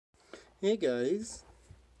Hey guys,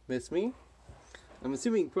 miss me? I'm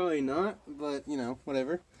assuming probably not, but you know,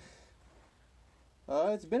 whatever.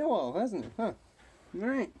 It's been a while, hasn't it? Huh?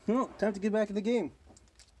 Alright, well, time to get back in the game.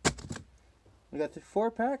 I got the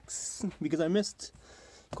 4 packs because I missed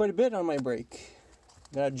quite a bit on my break.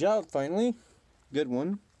 Got a job finally, good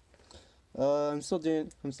one. I'm still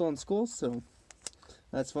in school, so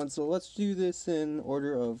that's fun. So let's do this in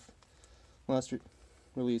order of last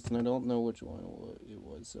release, and I don't know which one it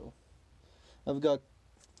was. So I've got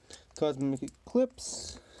Cosmic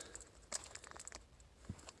Eclipse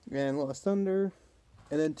and Lost Thunder,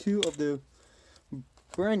 and then 2 of the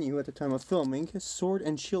brand new at the time of filming Sword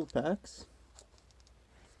and Shield packs.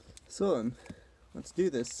 So let's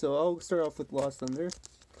do this. So I'll start off with Lost Thunder.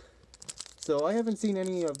 So I haven't seen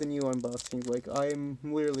any of the new unboxings. Like, I'm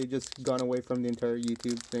literally just gone away from the entire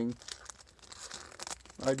YouTube thing.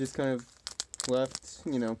 I just kind of left,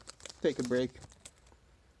 you know, take a break.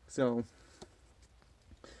 So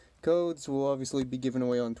codes will obviously be given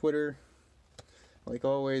away on Twitter. Like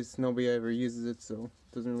always, nobody ever uses it, so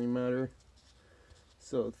it doesn't really matter.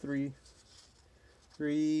 So 3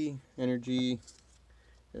 energy,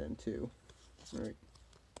 and 2. Alright.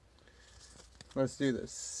 Let's do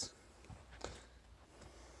this.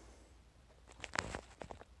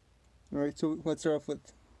 Alright, so let's start off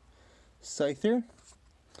with Scyther,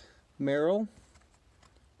 Meryl,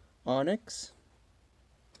 Onyx,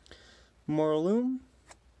 Morloom,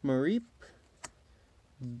 Mareep,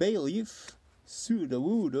 Bayleaf,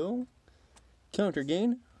 Sudowoodo,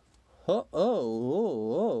 Countergain.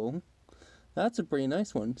 Oh, that's a pretty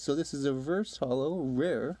nice one. So this is a reverse hollow,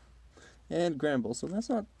 rare, and Gramble. So that's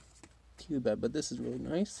not too bad, but this is really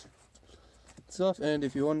nice stuff. And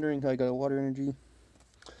if you're wondering, I got a water energy.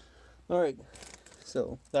 Alright,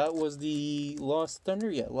 so that was the Lost Thunder.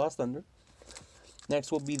 Yeah, Lost Thunder.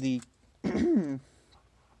 Next will be the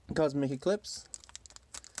Cosmic Eclipse.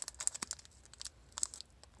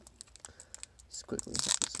 Just quickly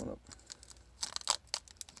hook this one up.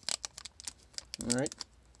 Alright.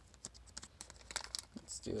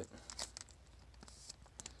 Let's do it.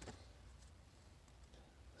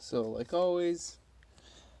 So, like always,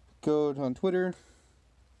 code on Twitter.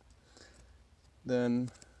 Then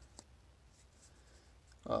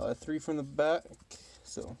 3 from the back.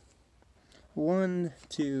 So 1,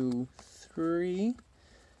 2, 3.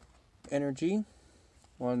 Energy.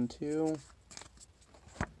 1, 2.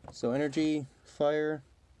 So energy, fire.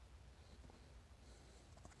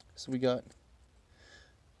 So we got.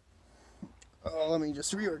 Let me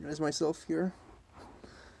just reorganize myself here.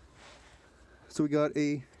 So we got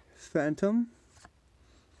a Phantom,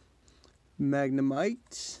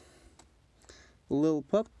 Magnemite, Lil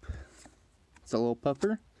Pup. It's a little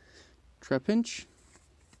pupper. Trapinch,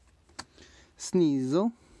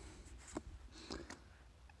 Sneasel,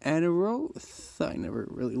 Anaroth, I never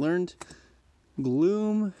really learned,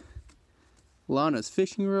 Gloom, Lana's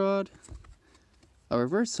Fishing Rod, a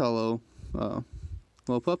reverse hollow,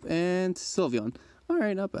 Lil Pup, and Sylveon.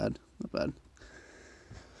 Alright, not bad, not bad.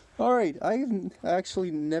 Alright, I've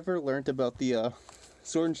actually never learned about the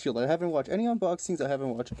Sword and Shield. I haven't watched any unboxings, I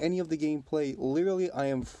haven't watched any of the gameplay. Literally, I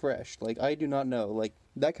am fresh. Like, I do not know. Like,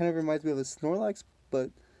 that kind of reminds me of a Snorlax,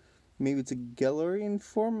 but maybe it's a Galarian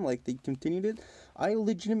form, like they continued it. I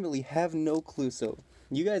legitimately have no clue, so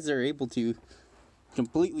you guys are able to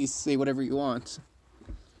completely say whatever you want.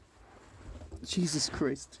 Jesus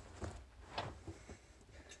Christ.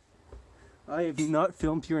 I have not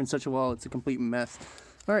filmed here in such a while, it's a complete mess.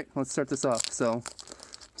 Alright, let's start this off. So, I'm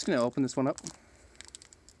just going to open this one up.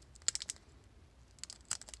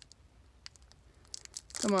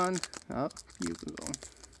 Come on. Oh, you can go.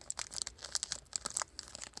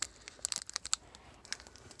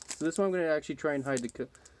 So this one I'm going to actually try and hide the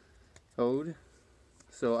code.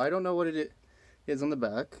 So I don't know what it is on the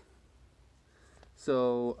back.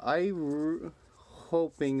 So I'm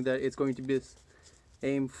hoping that it's going to be this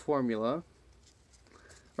AIM formula.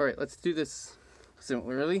 Alright, let's do this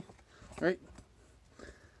similarly. Alright.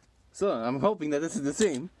 So I'm hoping that this is the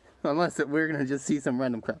same. Unless we're going to just see some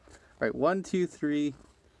random crap. Alright, 1, 2, 3.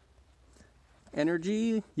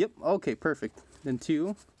 Energy. Yep, okay, perfect. Then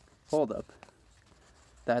 2. Hold up.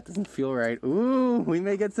 That doesn't feel right. Ooh, we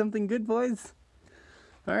may get something good, boys.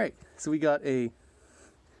 Alright, so we got a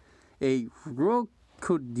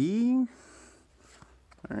Rokodi.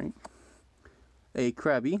 Alright. A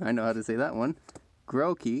Krabby, I know how to say that one.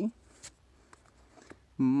 Grookey.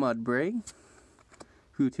 Mudbray.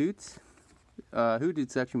 Hootoots.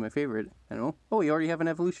 Hootoots is actually my favorite animal. Oh, we already have an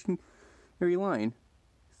evolutionary line.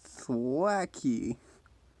 Thwacky.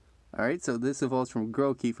 Alright, so this evolves from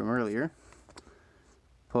Grookey from earlier.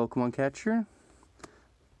 Pokemon Catcher.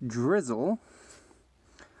 Drizzle,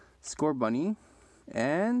 Scorbunny,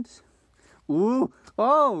 and ooh,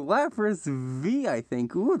 oh, Lapras V, I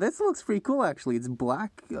think. Ooh, this looks pretty cool actually. It's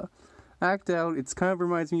black, act out. It's kind of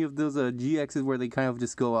reminds me of those GXs where they kind of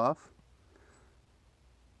just go off.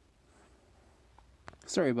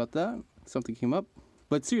 Sorry about that. Something came up.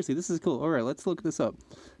 But seriously, this is cool. Alright, let's look this up.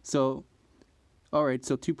 So, alright,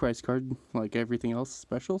 so 2 price card, like everything else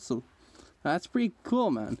special. So, that's pretty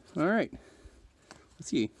cool, man. Alright. Let's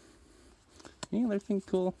see. Any other thing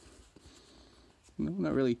cool? No,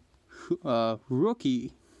 not really.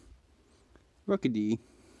 Rookidee.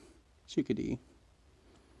 Chickadee.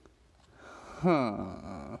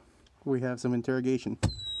 Huh. We have some interrogation.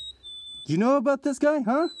 You know about this guy,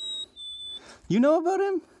 huh? You know about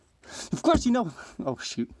him? Of course you know. Oh,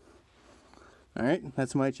 shoot. Alright,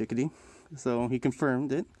 that's my Chickadee. So he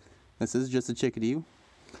confirmed it. This is just a Chickadee,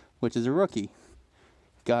 which is a rookie.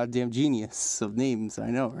 Goddamn genius of names,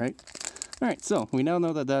 I know, right? Alright, so we now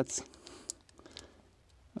know that that's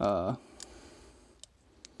that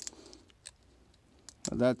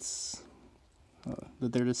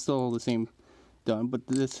they're just still the same done, but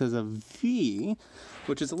this has a V,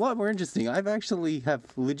 which is a lot more interesting. I've actually have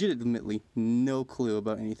legitimately no clue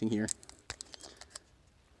about anything here.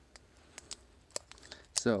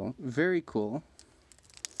 So, very cool.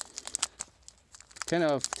 10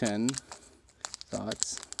 out of 10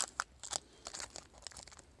 thoughts.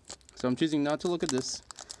 So I'm choosing not to look at this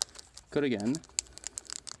code again.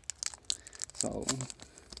 So,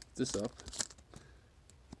 this up.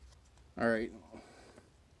 Alright.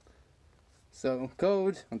 So,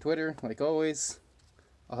 code on Twitter, like always.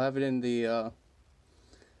 I'll have it in the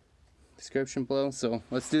description below. So,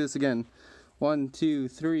 let's do this again. 1, 2,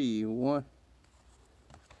 3, 1.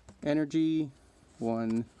 Energy.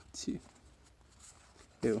 1, 2.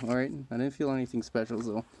 Ew, alright. I didn't feel anything special,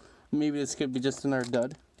 so maybe this could be just another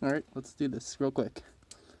dud. Alright, let's do this real quick.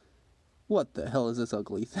 What the hell is this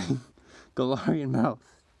ugly thing? Galarian mouth.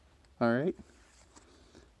 Alright.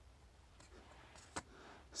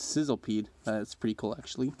 Sizzlepede. That's pretty cool,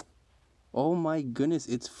 actually. Oh my goodness,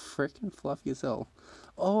 it's freaking fluffy as hell.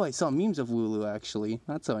 Oh, I saw memes of Wooloo, actually.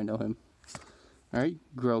 That's how I know him. Alright,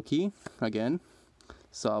 Grookey. Again.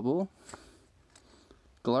 Sobble.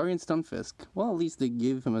 Galarian Stunfisk. Well, at least they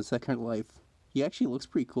gave him a second life. He actually looks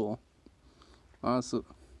pretty cool. Also,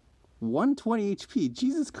 120 HP.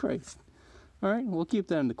 Jesus Christ. Alright, we'll keep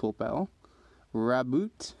that in the cool pal.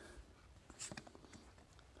 Raboot.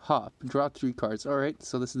 Hop. Draw 3 cards. Alright,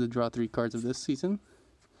 so this is the draw 3 cards of this season.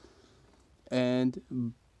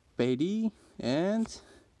 And Beatty and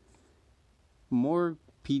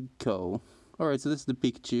Morpeko. Alright, so this is the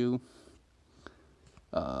Pikachu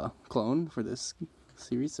clone for this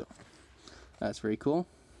series, so that's very cool.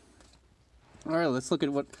 Alright, let's look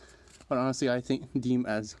at what honestly I deem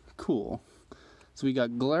as cool. So we got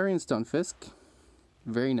Galarian Stunfisk,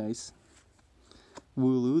 very nice.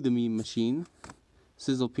 Wooloo, the meme machine.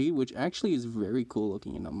 Sizzlepede, which actually is very cool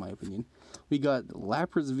looking in my opinion. We got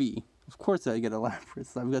Lapras V. Of course I get a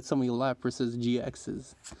Lapras. I've got so many Laprases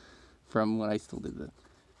GXs from when I still did the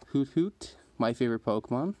Hoot, my favorite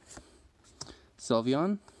Pokemon.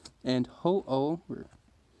 Sylveon, and Ho-Oh.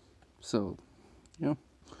 So, you know.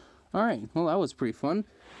 Alright, well that was pretty fun.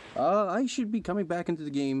 I should be coming back into the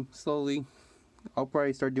game slowly. I'll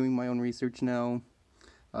probably start doing my own research now.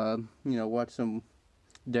 You know, watch some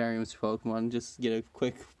Darium's Pokemon, just get a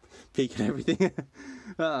quick peek at everything.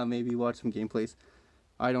 Maybe watch some gameplays.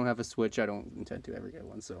 I don't have a Switch, I don't intend to ever get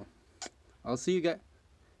one, so I'll see you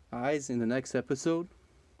guys in the next episode.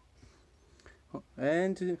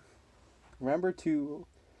 And remember to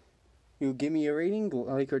give me a rating,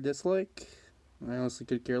 like or dislike. I honestly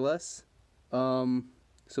could care less.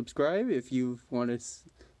 Subscribe if you want to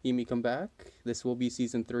see me come back. This will be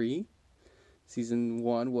season 3. Season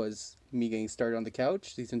 1 was me getting started on the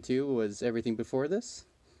couch. Season 2 was everything before this.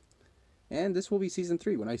 And this will be season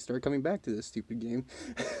 3 when I start coming back to this stupid game.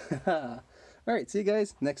 Alright, see you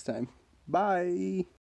guys next time. Bye!